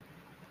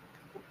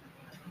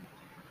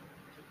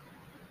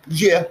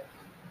Yeah,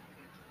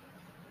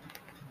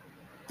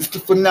 it's the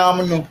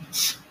phenomenal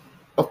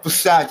of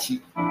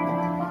Versace.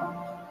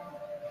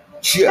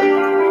 Yeah,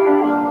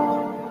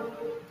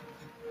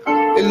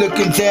 they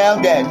looking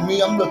down at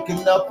me, I'm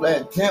looking up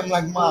at them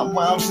like my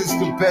mom's is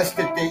the best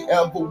that they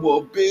ever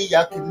will be.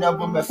 I can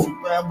never mess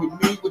around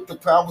with me with the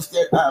powers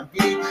that I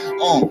be.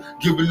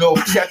 Giving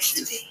off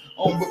textures.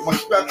 With my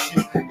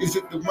structure, is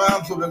it the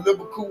rhymes or the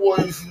lyrical or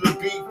is it the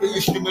beat, the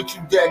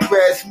instrumental that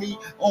grabs me?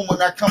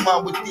 When I come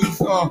out with these,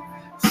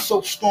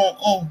 so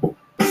strong,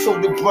 so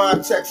the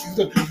grind textures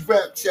of these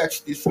rap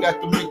textures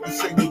got to make me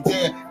say it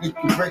damn. If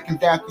you're breaking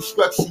down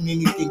construction,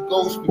 anything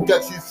goes.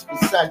 Productions,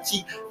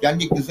 Versace. Y'all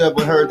niggas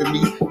ever heard of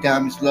me?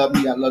 Diamonds love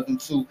me, I love them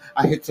too.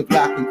 I hit the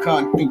block and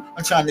come through.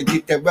 I'm trying to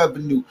get that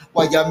revenue.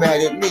 Why y'all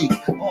mad at me?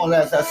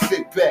 As I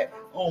sit back,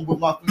 with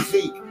my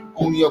physique.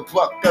 Only a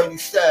buck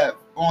 37.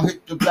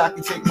 Hit the block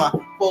and take my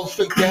phone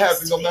straight to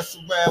heaven. Don't mess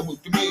around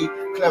with me.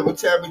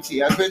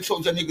 Clarity. I've been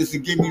told y'all niggas to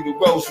give me the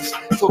roses.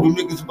 Told them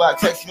niggas about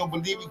text, you don't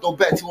believe me, go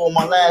back to all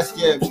my last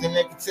jabs. Then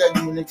they can tell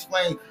you and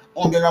explain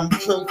that I'm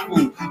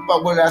truthful.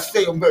 About what I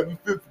say, I'm very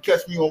fruitful.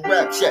 Catch me on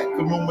Rap Chat.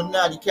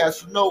 Illuminati,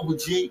 Casanova,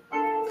 G.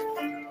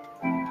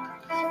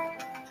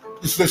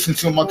 Just listen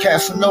to my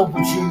Casanova,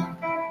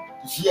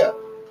 G. Yeah.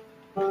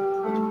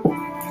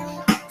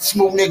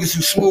 Smooth niggas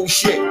do smooth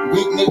shit.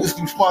 Weak niggas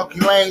do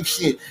spunky lame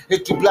shit.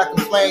 Hit the black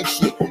and flame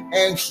shit.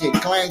 Aim shit,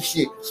 claim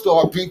shit.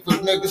 Start beef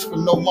with niggas for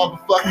no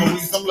motherfucking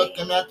reason. I'm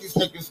looking at these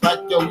niggas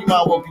like, yo, you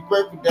might well be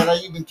grateful that I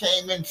even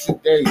came in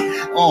today.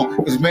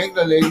 Cause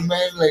mainly,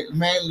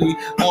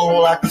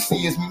 all I can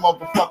see is me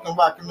motherfucking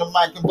rocking the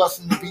mic and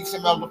busting the beats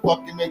and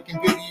motherfucking making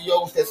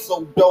videos that's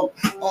so dope.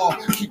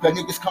 Keep that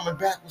niggas coming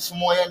back with some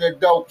more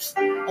anecdotes.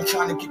 I'm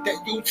trying to get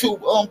that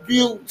YouTube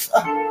views.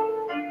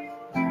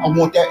 I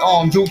want that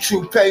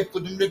YouTube pay for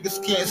them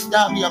niggas can't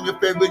stop me. I'm your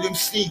favorite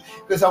MC,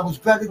 cause I was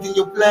better than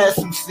your last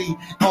MC.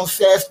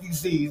 SAS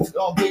disease, these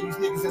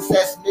niggas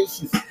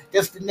assassinations.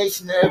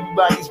 Destination that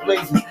everybody's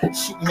blazing.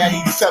 Shooting at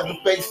each other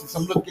faces.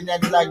 I'm looking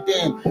at it like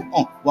damn.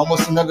 Why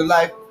must another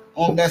life?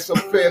 That's a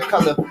fair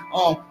color.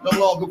 No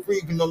longer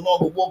breathing, no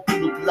longer walk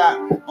through the block.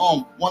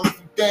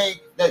 Wonderful thing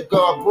that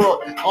God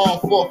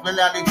brought forth, and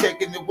now they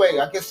taking it away.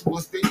 I guess it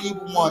was the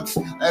evil ones.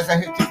 As I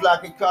hit the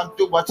block and come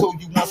through, I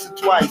told you once or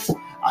twice.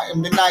 I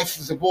am the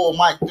nicest of all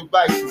mic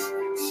devices.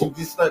 So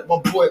just like my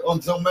boy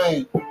on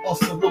Domain, on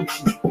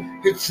Solution.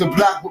 Hit the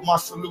block with my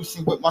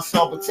solution, with my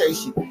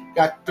salutation.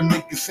 Got them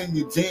niggas in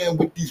your jam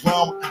with these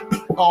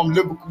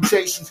lyrical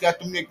quotations. Got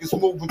them niggas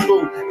moving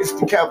through. It's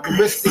the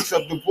characteristics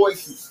of the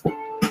voices.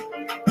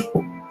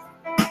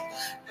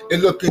 They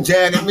looking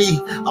down at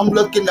me. I'm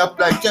looking up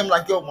like them,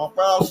 like yo, my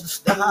rhymes is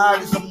the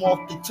hottest. I'm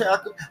off the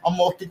track, I'm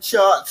off the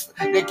charts.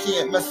 They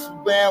can't mess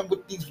around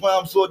with these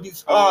rhymes or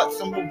these arts.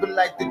 I'm moving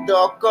like the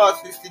dark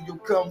arts. They said you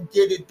come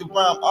get it, the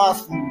rhyme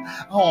awesome.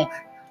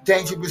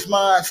 Dangerous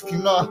minds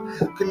can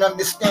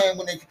understand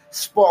when they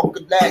spark a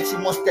light.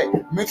 And once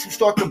that makes them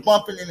start to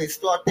bumping and they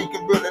start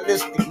thinking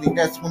realistically,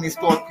 that's when they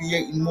start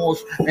creating more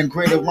and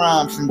greater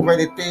rhymes and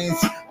greater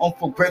things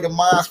for greater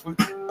minds.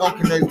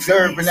 Can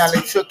observe, and now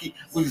they took it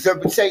with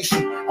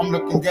observation. I'm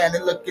looking down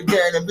and looking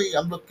down at me.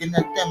 I'm looking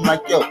at them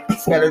like, yo,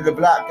 scatter the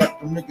block. Got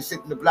them niggas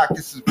sitting the block.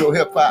 This is real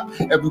hip hop.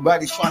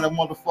 Everybody's trying to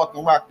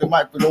motherfucking rock the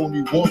mic, but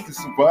only one can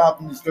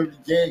survive in this dirty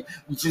game.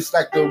 We just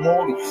like the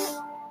immortals.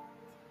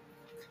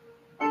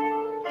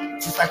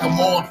 Just like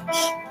immortals.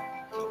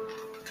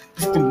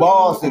 It's the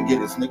bars that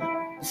get us,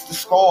 nigga. It's the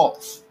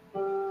scars.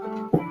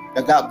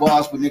 I got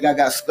bars, but nigga, I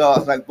got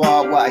scars like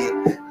barbed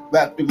wire.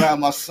 Wrapped around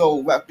my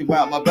soul, wrapped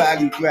around my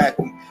body,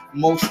 dragging.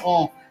 Most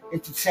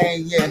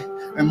entertain, yeah.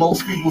 And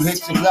most people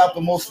hit the block,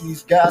 but most of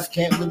these guys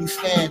can't really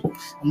stand.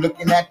 I'm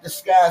looking at the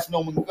skies,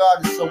 knowing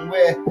God is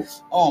somewhere.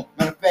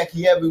 Matter of fact,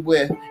 he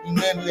everywhere. He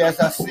near me as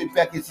I sit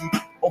back as he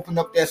opened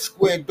up that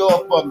square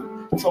door for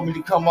me. Told me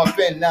to come up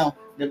in now.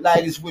 The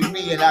light is with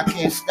me and I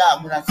can't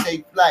stop when I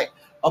take flight.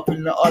 Up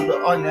in the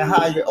other, on the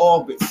higher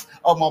orbits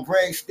of my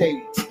brain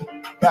stage.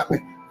 Got me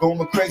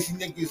going crazy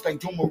niggas like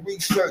doing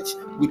research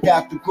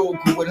without the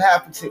Google. What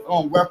happened to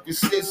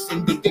references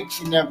in the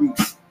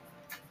dictionaries?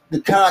 The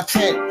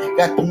content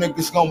got them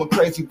niggas going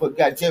crazy, but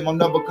goddamn, I'm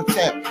never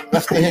content.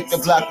 That's to hit the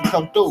block and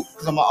come through,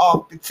 cause I'm an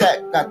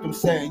architect. Got them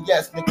saying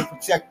yes, nigga,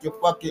 protect your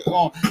fucking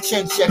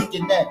chin, check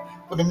your neck.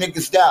 For them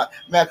niggas die,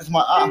 mad cause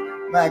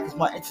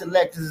my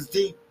intellect is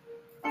deep.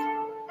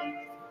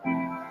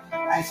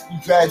 I used to be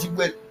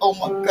graduate, oh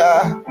my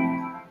god.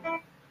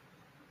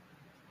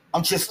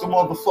 I'm just a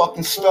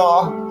motherfucking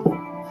star.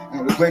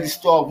 I'm the greatest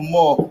star of them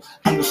all.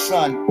 I'm the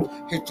sun.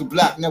 Hit the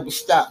block, never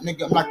stop,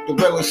 nigga. I'm like the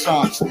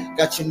Renaissance.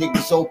 Got your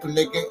niggas open,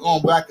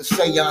 nigga. But I can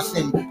say y'all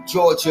in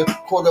Georgia.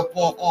 Caught up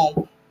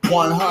on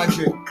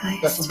 100.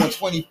 That's the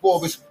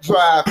 124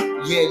 drive.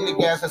 Yeah,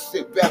 nigga, as I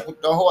sit back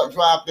with the hard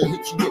drive that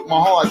hit you with my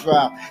hard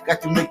drive.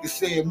 Got the niggas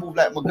saying move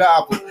like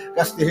MacGyver.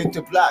 Got to hit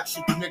the block.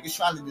 Shit, the niggas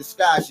trying to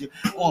disguise you.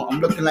 I'm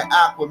looking like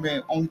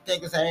Aquaman. Only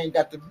thing is I ain't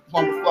got the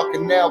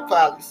motherfucking nail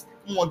polish.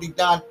 Come on,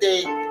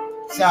 Dante,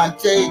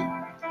 Sante.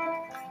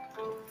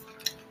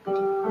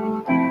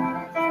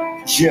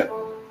 Yeah.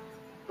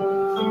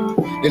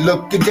 They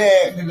looking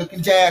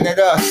down at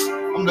us.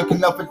 I'm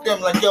looking up at them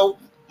like, yo,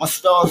 my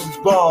stars is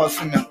bars,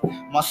 and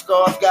my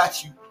scars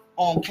got you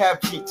on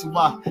captured to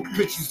my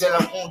pictures that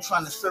I'm on,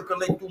 trying to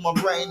circulate through my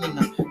brain, and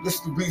this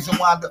the reason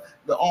why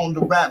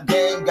the rap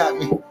game got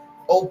me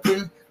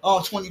open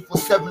on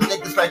 24/7.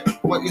 Niggas like,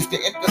 what is the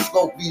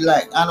Interscope be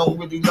like? I don't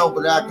really know,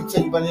 but I can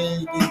tell you about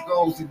anything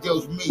goes. It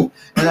deals with me,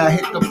 and I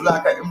hit the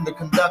block. I am the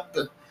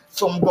conductor.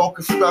 So I'm gonna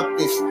construct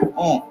this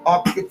on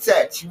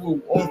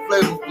architectural, on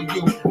flavor for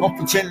you, on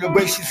for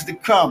generations to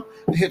come.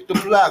 Hit the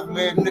block,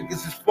 man.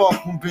 Niggas is far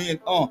from being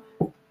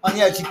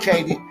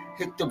uneducated.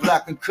 Hit the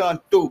block and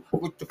come through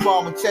with the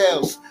farmer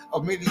tales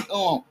of me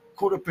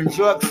caught up in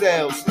drug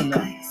sales. And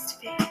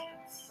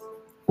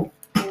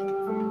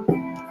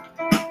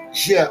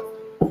yeah,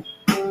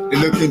 they're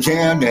looking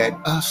down at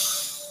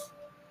us.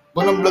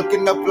 But I'm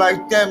looking up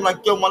like them,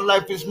 like, yo, my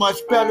life is much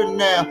better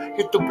now.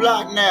 Hit the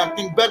block now,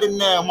 think better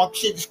now. My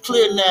shit is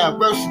clear now,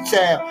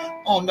 versatile.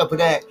 On top of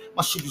that,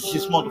 my shit is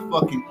just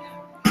motherfucking,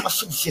 my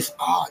shit is just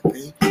odd,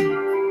 baby.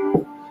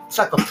 It's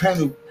like a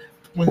pen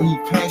when he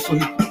paints, so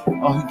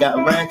he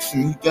got racks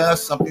and he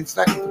does something. It's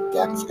like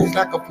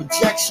a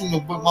projection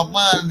of what my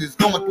mind is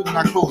going through when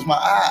I close my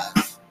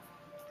eyes.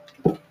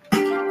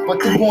 But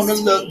they wanna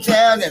look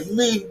down at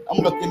me. I'm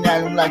looking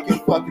at them like you're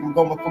fucking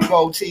going for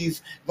gold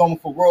tees, going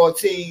for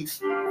royalties.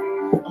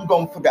 I'm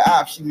going for the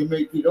option to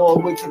make it all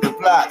the way to the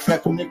blocks.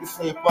 Like them niggas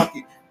saying, fuck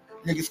it.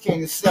 Niggas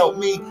can't insult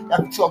me. I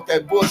can talk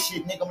that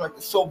bullshit, nigga. I'm like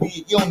the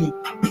Soviet Union.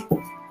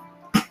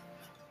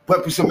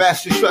 Weapons of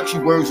mass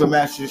destruction, words of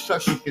mass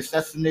destruction,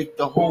 assassinate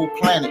the whole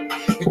planet.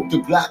 Hit the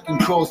block and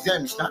cause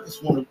damage. Not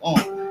just one of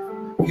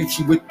hit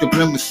you with the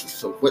blemishes.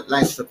 So what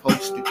life's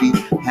supposed to be?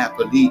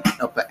 Happily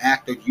upper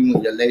actor, you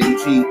and your lady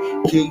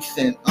kids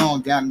and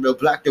down the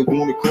block. They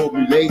wanna call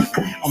me lazy.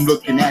 I'm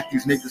looking at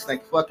these niggas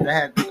like, fuck it, I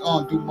had to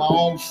do my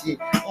own shit.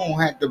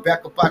 Had to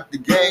back up out the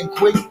game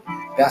quick.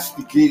 That's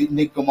to get it,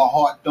 nigga. My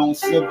heart don't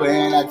shiver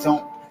and I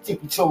don't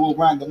tippy toe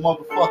around the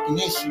motherfucking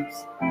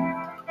issues.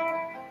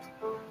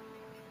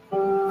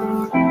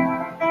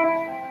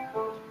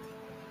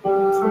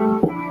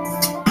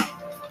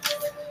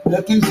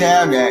 Looking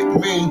down at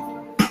me.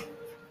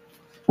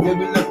 They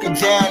be looking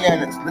down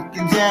at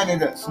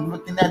us, I'm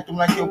looking at them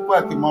like, yo,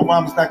 fuck it, my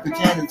mom is like a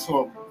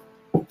janitor.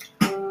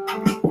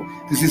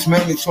 Cause it's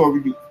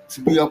mandatory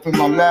to be up in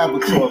my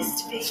laboratory.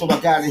 So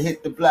I gotta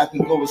hit the block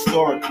and go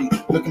historically.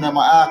 Looking at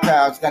my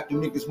archives, got the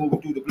niggas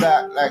moving through the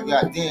block. Like,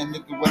 goddamn,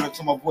 nigga, run up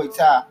to my boy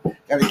Ty.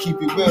 Gotta keep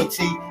it real,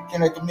 T.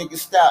 Can't let them niggas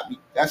stop me.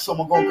 That's so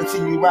I'm gonna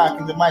continue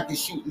rocking the mic and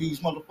shooting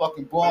these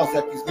motherfucking balls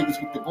at these niggas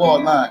with the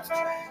ball lines.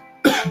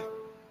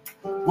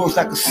 Words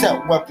like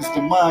assault weapons,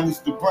 the mind is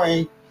the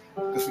brain.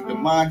 Cause the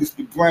mind is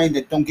the brain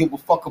that don't give a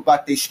fuck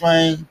about their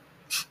strain.